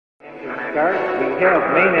start. We have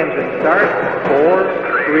main engine start. 4,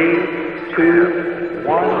 3, 2,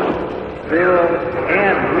 1, 0,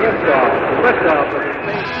 and liftoff. Liftoff of the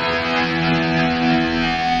space.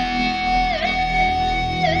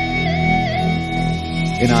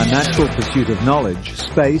 In our natural pursuit of knowledge,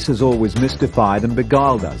 space has always mystified and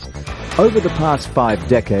beguiled us. Over the past 5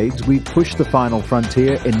 decades, we've pushed the final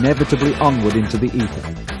frontier inevitably onward into the ether.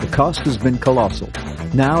 The cost has been colossal.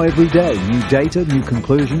 Now every day, new data, new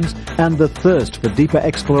conclusions, and the thirst for deeper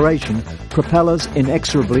exploration propel us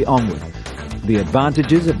inexorably onward. The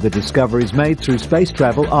advantages of the discoveries made through space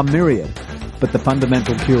travel are myriad, but the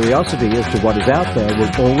fundamental curiosity as to what is out there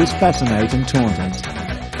will always fascinate and taunt us.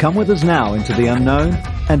 Come with us now into the unknown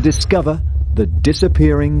and discover the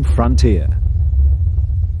disappearing frontier.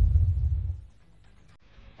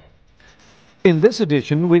 In this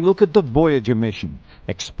edition, we look at the Voyager mission,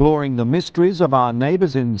 exploring the mysteries of our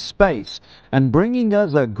neighbors in space and bringing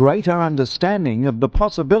us a greater understanding of the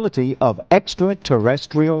possibility of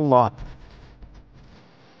extraterrestrial life.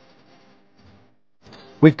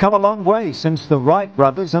 We've come a long way since the Wright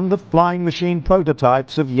brothers and the flying machine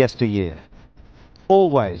prototypes of yesteryear.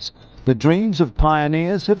 Always, the dreams of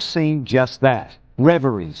pioneers have seen just that,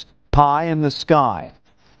 reveries, pie in the sky.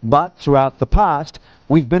 But throughout the past,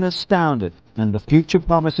 we've been astounded, and the future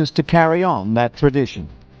promises to carry on that tradition.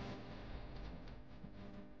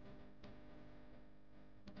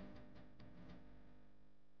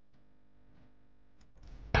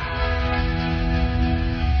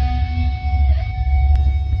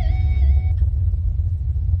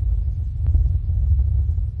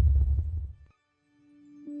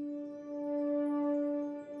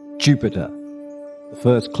 Jupiter. The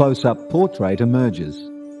first close-up portrait emerges.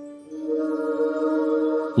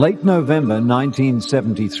 Late November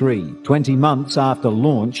 1973, 20 months after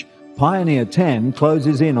launch, Pioneer 10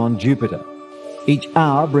 closes in on Jupiter. Each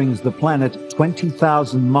hour brings the planet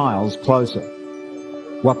 20,000 miles closer.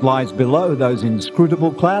 What lies below those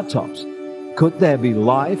inscrutable cloud tops? Could there be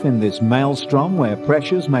life in this maelstrom where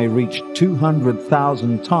pressures may reach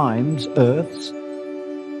 200,000 times Earth's?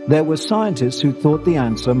 There were scientists who thought the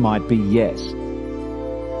answer might be yes.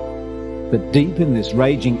 But deep in this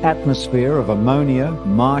raging atmosphere of ammonia,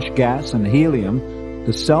 marsh gas and helium,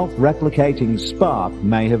 the self-replicating spark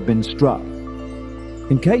may have been struck.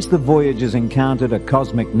 In case the Voyagers encountered a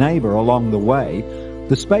cosmic neighbor along the way,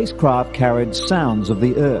 the spacecraft carried sounds of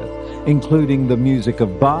the Earth, including the music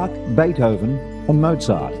of Bach, Beethoven and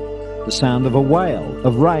Mozart, the sound of a whale,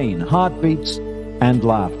 of rain, heartbeats and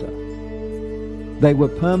laughter. They were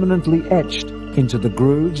permanently etched into the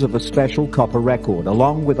grooves of a special copper record,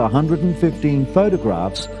 along with 115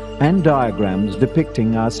 photographs and diagrams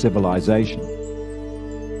depicting our civilization.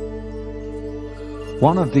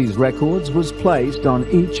 One of these records was placed on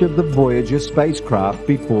each of the Voyager spacecraft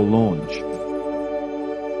before launch.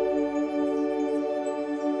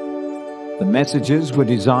 The messages were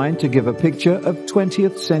designed to give a picture of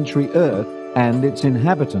 20th century Earth and its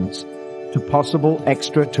inhabitants to possible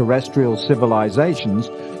extraterrestrial civilizations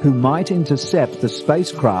who might intercept the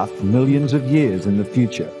spacecraft millions of years in the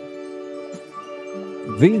future.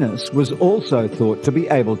 Venus was also thought to be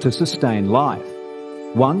able to sustain life.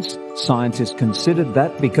 Once, scientists considered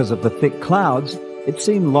that because of the thick clouds, it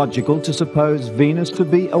seemed logical to suppose Venus to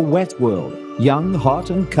be a wet world, young, hot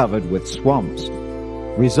and covered with swamps.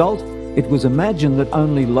 Result, it was imagined that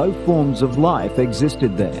only low forms of life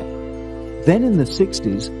existed there. Then in the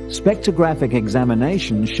 60s, spectrographic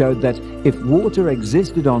examination showed that if water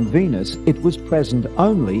existed on Venus, it was present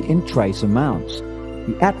only in trace amounts.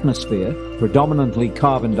 The atmosphere, predominantly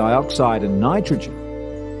carbon dioxide and nitrogen.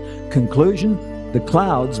 Conclusion, the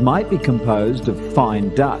clouds might be composed of fine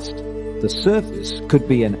dust. The surface could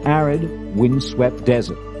be an arid, windswept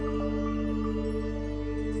desert.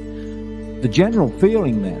 The general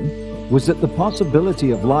feeling then was that the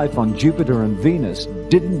possibility of life on Jupiter and Venus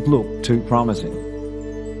didn't look too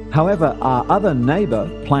promising. However, our other neighbor,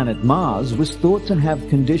 planet Mars, was thought to have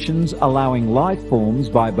conditions allowing life forms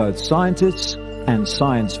by both scientists and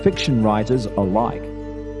science fiction writers alike.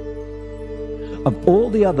 Of all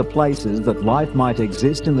the other places that life might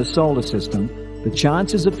exist in the solar system, the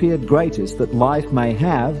chances appeared greatest that life may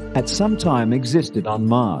have at some time existed on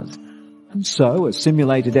Mars. And so a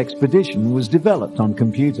simulated expedition was developed on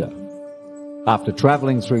computer. After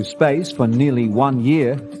traveling through space for nearly 1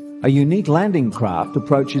 year, a unique landing craft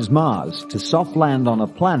approaches Mars to soft land on a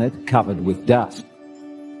planet covered with dust.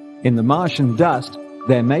 In the Martian dust,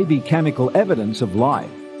 there may be chemical evidence of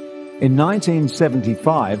life. In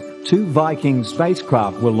 1975, 2 Viking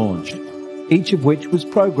spacecraft were launched, each of which was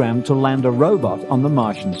programmed to land a robot on the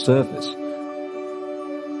Martian surface.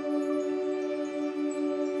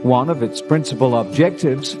 One of its principal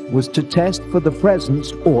objectives was to test for the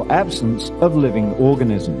presence or absence of living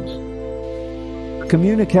organisms. A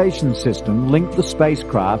communication system linked the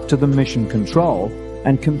spacecraft to the mission control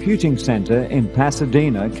and computing center in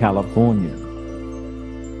Pasadena, California.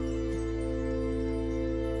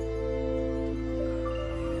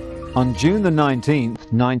 On June the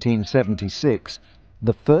 19th, 1976,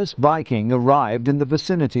 the first Viking arrived in the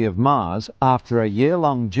vicinity of Mars after a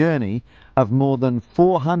year-long journey of more than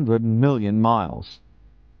 400 million miles.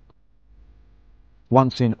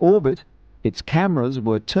 Once in orbit, its cameras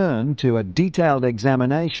were turned to a detailed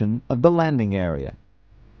examination of the landing area.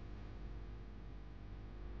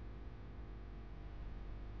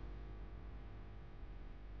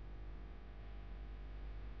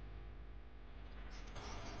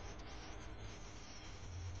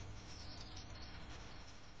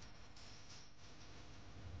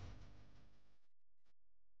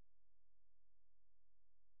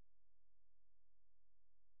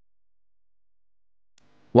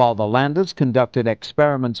 While the landers conducted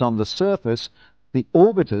experiments on the surface, the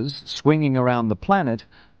orbiters, swinging around the planet,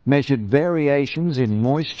 measured variations in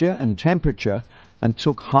moisture and temperature and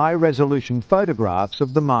took high-resolution photographs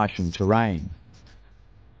of the Martian terrain.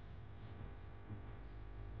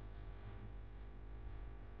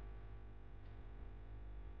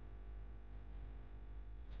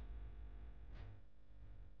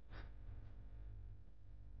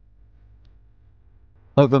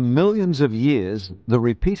 Over millions of years, the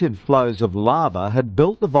repeated flows of lava had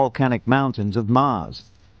built the volcanic mountains of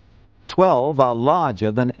Mars. 12 are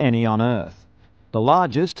larger than any on Earth. The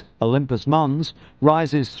largest, Olympus Mons,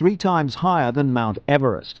 rises 3 times higher than Mount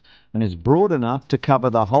Everest and is broad enough to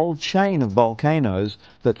cover the whole chain of volcanoes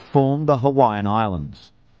that form the Hawaiian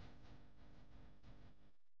Islands.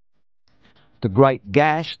 The great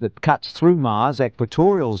gash that cuts through Mars'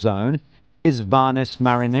 equatorial zone is Varnes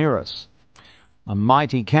Marineris, a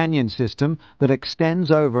mighty canyon system that extends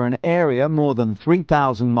over an area more than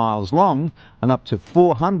 3,000 miles long and up to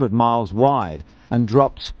 400 miles wide, and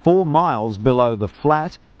drops 4 miles below the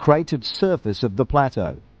flat, cratered surface of the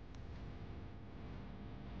plateau.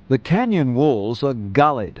 The canyon walls are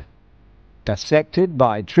gullied, dissected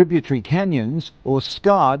by tributary canyons or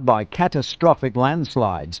scarred by catastrophic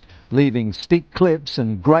landslides, leaving steep cliffs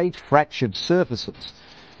and great fractured surfaces.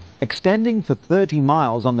 Extending for 30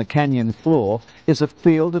 miles on the canyon floor is a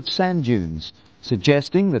field of sand dunes,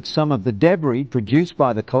 suggesting that some of the debris produced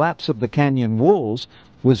by the collapse of the canyon walls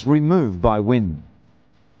was removed by wind.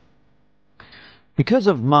 Because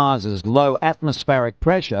of Mars's low atmospheric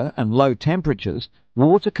pressure and low temperatures,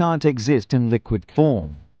 water can't exist in liquid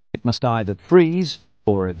form. It must either freeze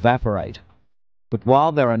or evaporate. But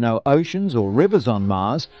while there are no oceans or rivers on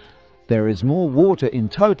Mars, there is more water in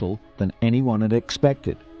total than anyone had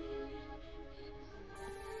expected.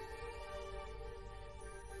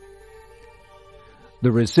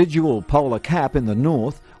 The residual polar cap in the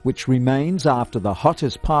north, which remains after the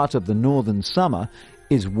hottest part of the northern summer,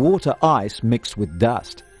 is water ice mixed with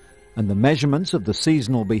dust, and the measurements of the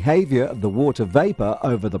seasonal behavior of the water vapor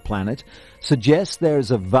over the planet suggest there is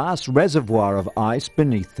a vast reservoir of ice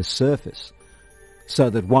beneath the surface, so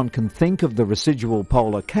that one can think of the residual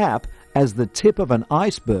polar cap as the tip of an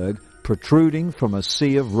iceberg protruding from a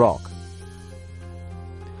sea of rock.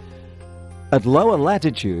 At lower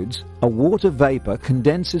latitudes, a water vapor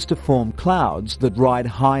condenses to form clouds that ride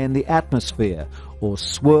high in the atmosphere or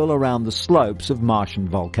swirl around the slopes of Martian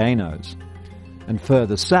volcanoes. And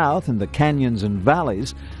further south, in the canyons and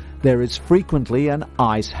valleys, there is frequently an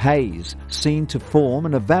ice haze, seen to form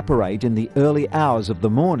and evaporate in the early hours of the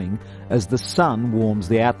morning as the sun warms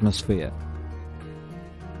the atmosphere.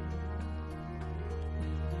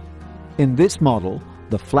 In this model,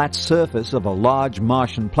 the flat surface of a large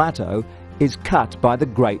Martian plateau is cut by the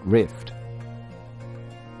Great Rift.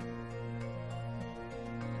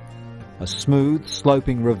 A smooth,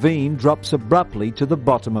 sloping ravine drops abruptly to the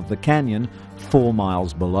bottom of the canyon 4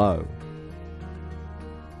 miles below.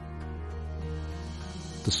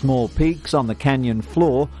 The small peaks on the canyon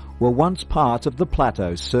floor were once part of the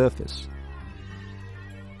plateau's surface.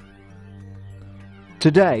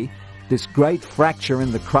 Today, this great fracture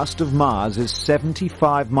in the crust of Mars is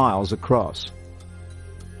 75 miles across.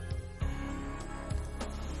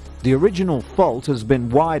 The original fault has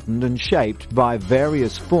been widened and shaped by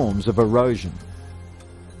various forms of erosion.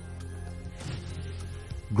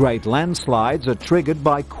 Great landslides are triggered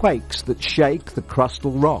by quakes that shake the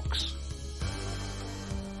crustal rocks.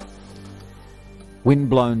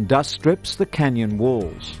 Wind-blown dust strips the canyon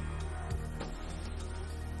walls.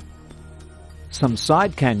 Some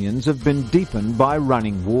side canyons have been deepened by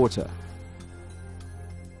running water.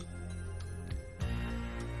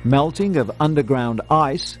 Melting of underground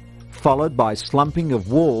ice, followed by slumping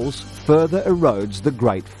of walls, further erodes the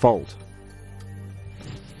Great Fault.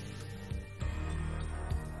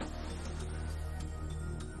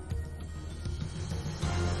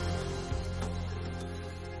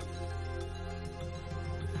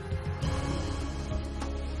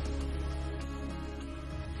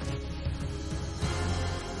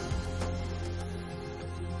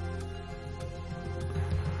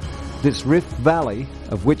 This Rift Valley,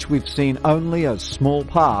 of which we've seen only a small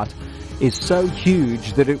part, is so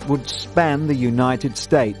huge that it would span the United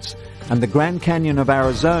States, and the Grand Canyon of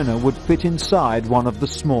Arizona would fit inside one of the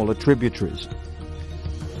smaller tributaries.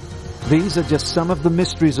 These are just some of the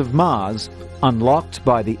mysteries of Mars, unlocked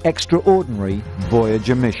by the extraordinary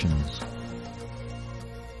Voyager missions.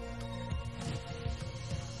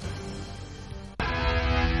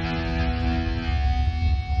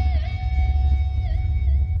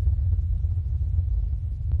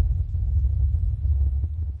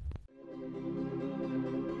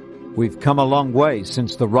 We've come a long way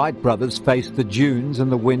since the Wright brothers faced the dunes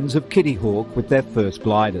and the winds of Kitty Hawk with their first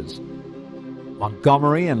gliders.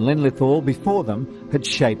 Montgomery and Linlithgow before them had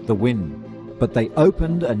shaped the wind, but they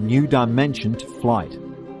opened a new dimension to flight.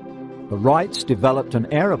 The Wrights developed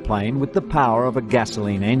an aeroplane with the power of a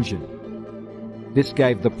gasoline engine. This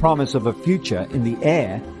gave the promise of a future in the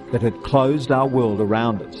air that had closed our world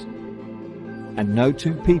around us. And no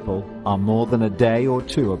two people are more than a day or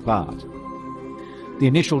two apart. The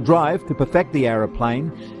initial drive to perfect the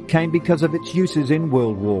aeroplane came because of its uses in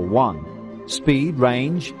World War I. Speed,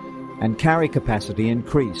 range, and carry capacity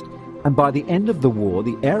increased, and by the end of the war,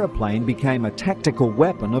 the aeroplane became a tactical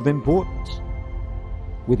weapon of importance.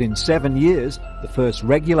 Within 7 years, the first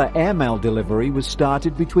regular airmail delivery was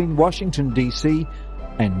started between Washington, D.C.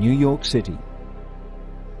 and New York City.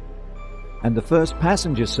 And the first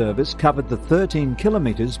passenger service covered the 13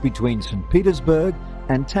 kilometers between St. Petersburg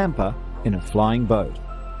and Tampa in a flying boat.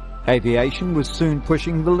 Aviation was soon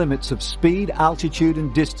pushing the limits of speed, altitude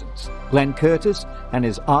and distance. Glenn Curtiss and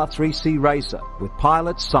his R3C racer with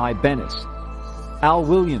pilots Cy Bennis, Al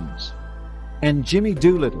Williams and Jimmy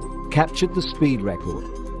Doolittle captured the speed record.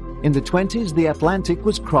 In the 20s, the Atlantic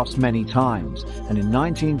was crossed many times, and in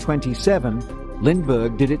 1927,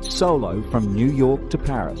 Lindbergh did it solo from New York to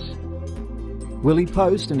Paris. Willie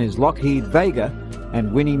Post and his Lockheed Vega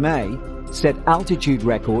and Winnie May set altitude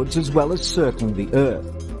records as well as circling the Earth.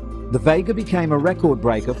 The Vega became a record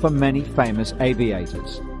breaker for many famous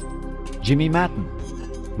aviators. Jimmy Matten,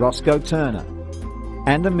 Roscoe Turner,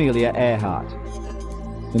 and Amelia Earhart.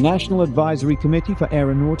 The National Advisory Committee for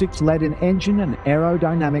Aeronautics led in engine and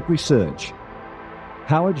aerodynamic research.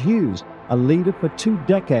 Howard Hughes, a leader for 2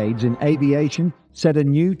 decades in aviation, set a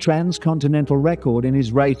new transcontinental record in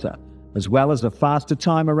his racer, as well as a faster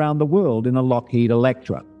time around the world in a Lockheed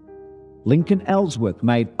Electra. Lincoln Ellsworth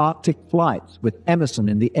made Arctic flights with Emerson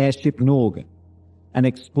in the airship Norgan and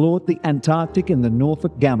explored the Antarctic in the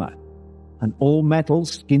Norfolk Gamma, an all-metal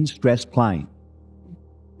skin-stressed plane.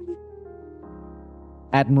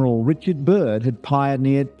 Admiral Richard Byrd had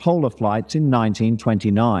pioneered polar flights in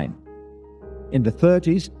 1929. In the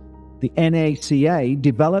 30s, the NACA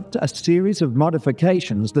developed a series of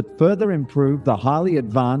modifications that further improved the highly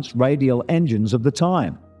advanced radial engines of the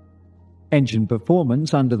time. Engine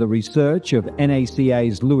performance under the research of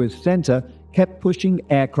NACA's Lewis Center kept pushing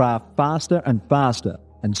aircraft faster and faster,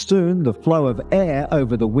 and soon the flow of air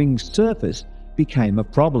over the wing's surface became a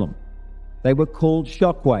problem. They were called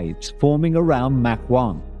shock waves, forming around Mach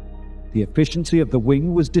 1. The efficiency of the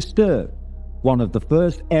wing was disturbed. One of the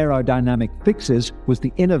first aerodynamic fixes was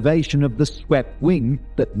the innovation of the swept wing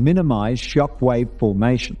that minimized shock wave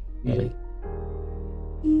formation.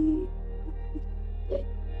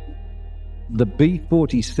 The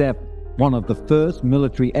B-47, one of the first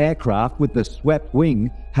military aircraft with the swept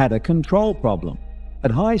wing, had a control problem.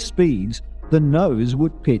 At high speeds, the nose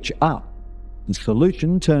would pitch up. The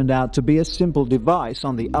solution turned out to be a simple device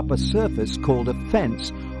on the upper surface called a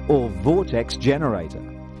fence or vortex generator.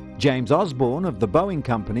 James Osborne of the Boeing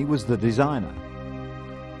Company was the designer.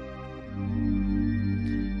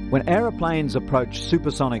 When aeroplanes approached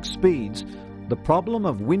supersonic speeds, the problem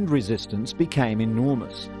of wind resistance became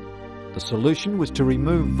enormous. The solution was to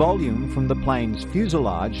remove volume from the plane's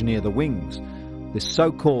fuselage near the wings. This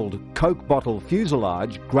so-called Coke bottle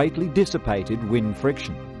fuselage greatly dissipated wind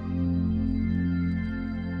friction.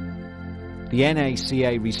 The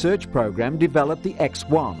NACA research program developed the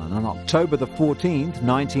X-1, and on October the 14th,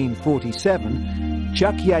 1947,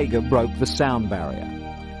 Chuck Yeager broke the sound barrier.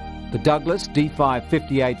 The Douglas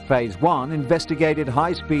D-558 Phase 1 investigated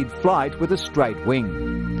high-speed flight with a straight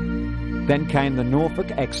wing. Then came the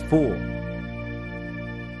Norfolk X-4.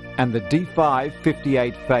 and the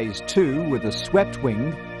D5-58 Phase 2 with a swept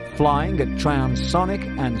wing flying at transonic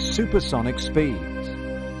and supersonic speeds.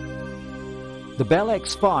 The Bell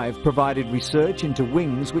X5 provided research into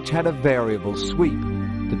wings which had a variable sweep,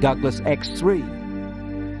 the Douglas X3.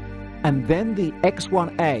 And then the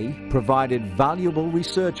X-1A provided valuable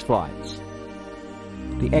research flights.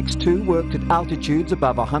 The X-2 worked at altitudes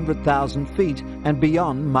above 100,000 feet and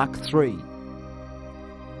beyond Mach 3.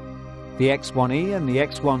 The X-1E and the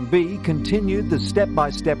X-1B continued the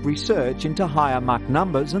step-by-step research into higher Mach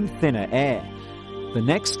numbers and thinner air. The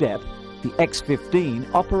next step, the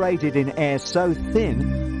X-15, operated in air so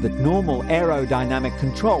thin that normal aerodynamic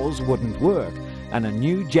controls wouldn't work, and a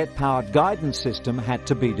new jet-powered guidance system had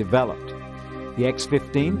to be developed. The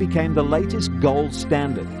X-15 became the latest gold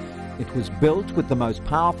standard. It was built with the most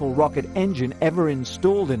powerful rocket engine ever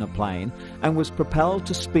installed in a plane and was propelled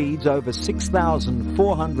to speeds over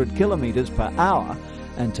 6,400 kilometers per hour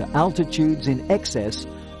and to altitudes in excess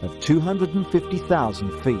of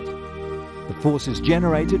 250,000 feet. The forces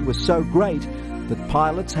generated were so great that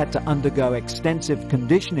pilots had to undergo extensive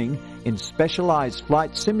conditioning in specialized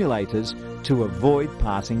flight simulators to avoid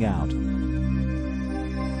passing out.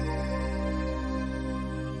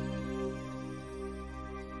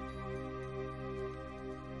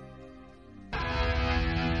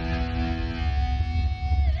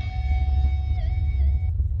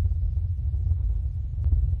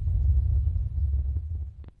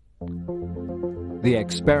 The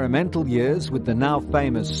experimental years with the now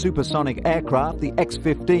famous supersonic aircraft, the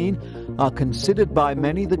X-15, are considered by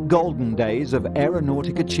many the golden days of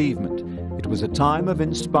aeronautic achievement. It was a time of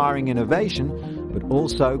inspiring innovation, but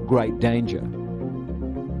also great danger.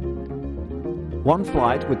 One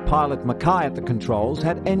flight with pilot Mach at the controls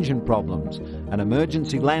had engine problems. An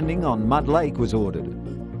emergency landing on Mud Lake was ordered.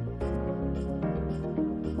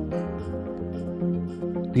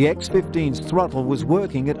 The X-15's throttle was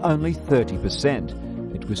working at only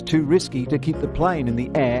 30%. It was too risky to keep the plane in the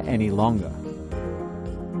air any longer.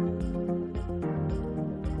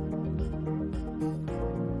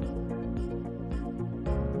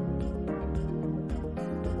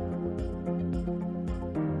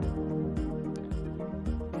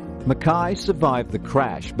 Mach survived the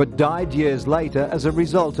crash, but died years later as a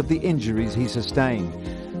result of the injuries he sustained.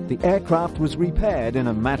 The aircraft was repaired in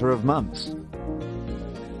a matter of months.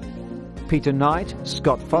 Peter Knight,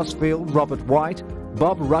 Scott Fosfield, Robert White,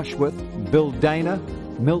 Bob Rushworth, Bill Dana,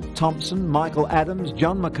 Milt Thompson, Michael Adams,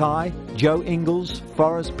 John Mackay, Joe Ingalls,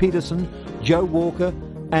 Forrest Peterson, Joe Walker,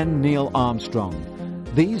 and Neil Armstrong.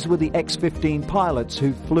 These were the X-15 pilots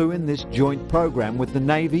who flew in this joint program with the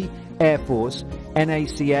Navy, Air Force,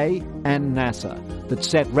 NACA, and NASA that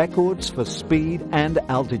set records for speed and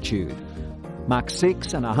altitude. Mach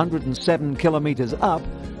 6 and 107 kilometers up,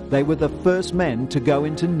 they were the first men to go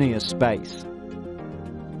into near space.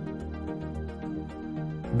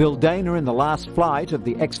 Bill Dana in the last flight of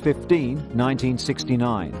the X-15,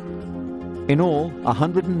 1969. In all,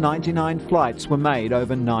 199 flights were made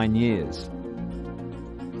over 9 years.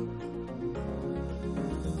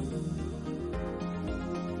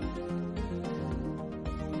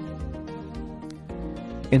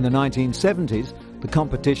 In the 1970s, the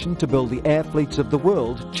competition to build the air fleets of the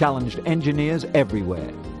world challenged engineers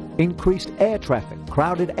everywhere. Increased air traffic,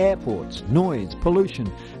 crowded airports, noise,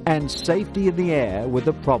 pollution, and safety in the air were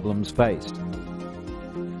the problems faced.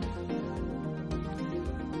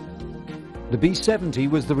 The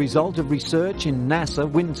B-70 was the result of research in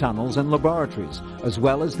NASA wind tunnels and laboratories, as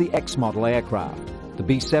well as the X-model aircraft. The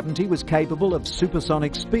B-70 was capable of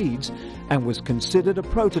supersonic speeds and was considered a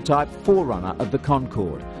prototype forerunner of the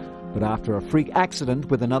Concorde. But after a freak accident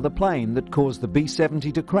with another plane that caused the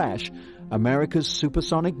B-70 to crash, America's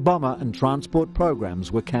supersonic bomber and transport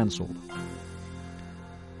programs were cancelled.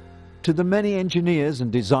 To the many engineers and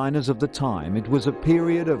designers of the time, it was a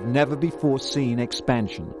period of never-before-seen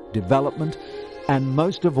expansion, development, and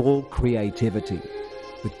most of all, creativity.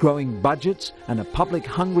 With growing budgets and a public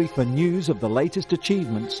hungry for news of the latest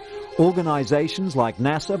achievements, organizations like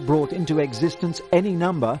NASA brought into existence any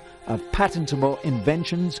number of patentable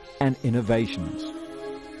inventions and innovations.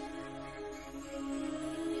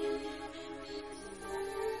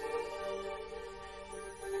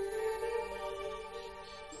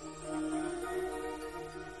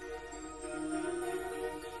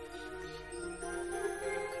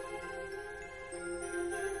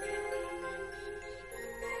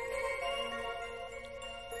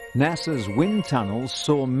 NASA's wind tunnels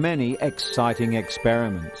saw many exciting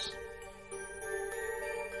experiments.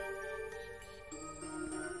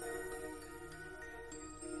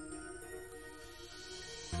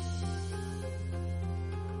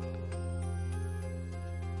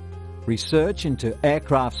 research into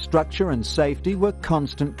aircraft structure and safety were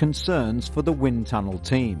constant concerns for the wind tunnel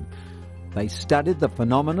team. They studied the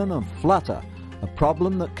phenomenon of flutter, a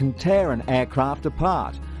problem that can tear an aircraft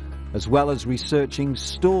apart, as well as researching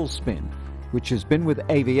stall spin, which has been with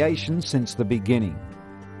aviation since the beginning.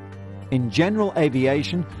 In general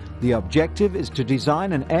aviation, the objective is to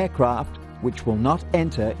design an aircraft which will not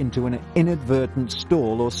enter into an inadvertent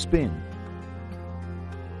stall or spin.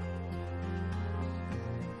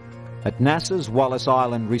 At NASA's Wallis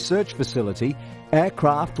Island Research Facility,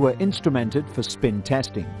 aircraft were instrumented for spin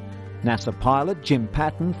testing. NASA pilot Jim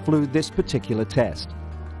Patton flew this particular test.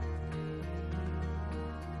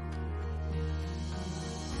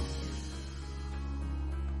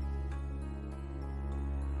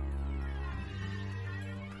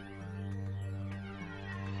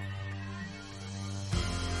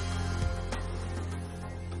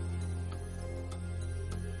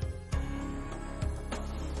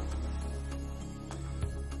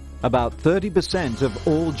 About 30% of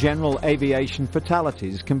all general aviation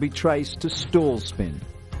fatalities can be traced to stall spin.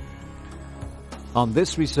 On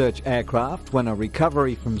this research aircraft, when a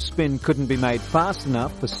recovery from spin couldn't be made fast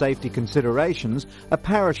enough for safety considerations, a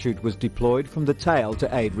parachute was deployed from the tail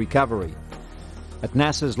to aid recovery. At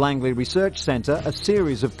NASA's Langley Research Center, a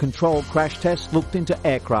series of controlled crash tests looked into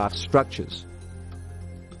aircraft structures.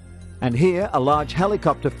 And here, a large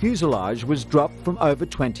helicopter fuselage was dropped from over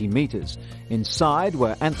 20 meters. Inside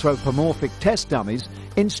were anthropomorphic test dummies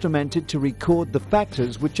instrumented to record the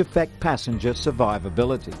factors which affect passenger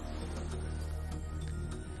survivability.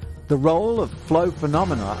 The role of flow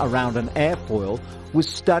phenomena around an airfoil was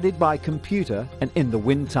studied by computer and in the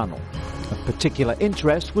wind tunnel. Of particular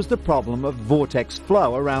interest was the problem of vortex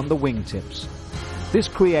flow around the wingtips. This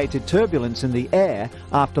created turbulence in the air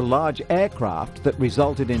after large aircraft that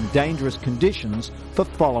resulted in dangerous conditions for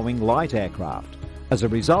following light aircraft. As a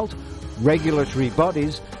result, regulatory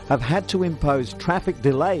bodies have had to impose traffic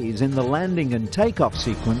delays in the landing and takeoff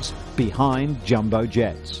sequence behind jumbo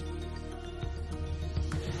jets.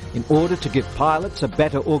 In order to give pilots a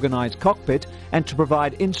better organized cockpit and to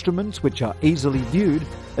provide instruments which are easily viewed,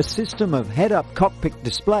 a system of head-up cockpit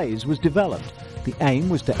displays was developed. The aim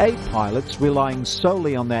was to aid pilots relying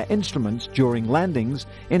solely on their instruments during landings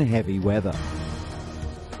in heavy weather.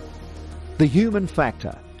 The human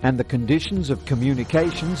factor and the conditions of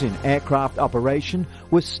communications in aircraft operation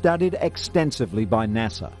were studied extensively by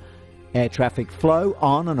NASA. Air traffic flow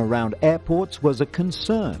on and around airports was a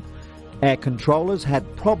concern. Air controllers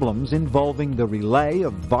had problems involving the relay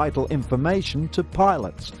of vital information to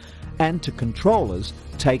pilots and to controllers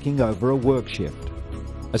taking over a work shift.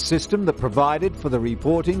 A system that provided for the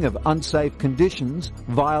reporting of unsafe conditions,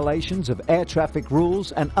 violations of air traffic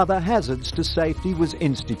rules and other hazards to safety was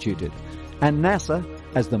instituted, and NASA,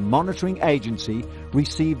 as the monitoring agency,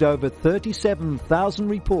 received over 37,000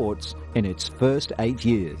 reports in its first 8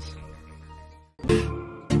 years.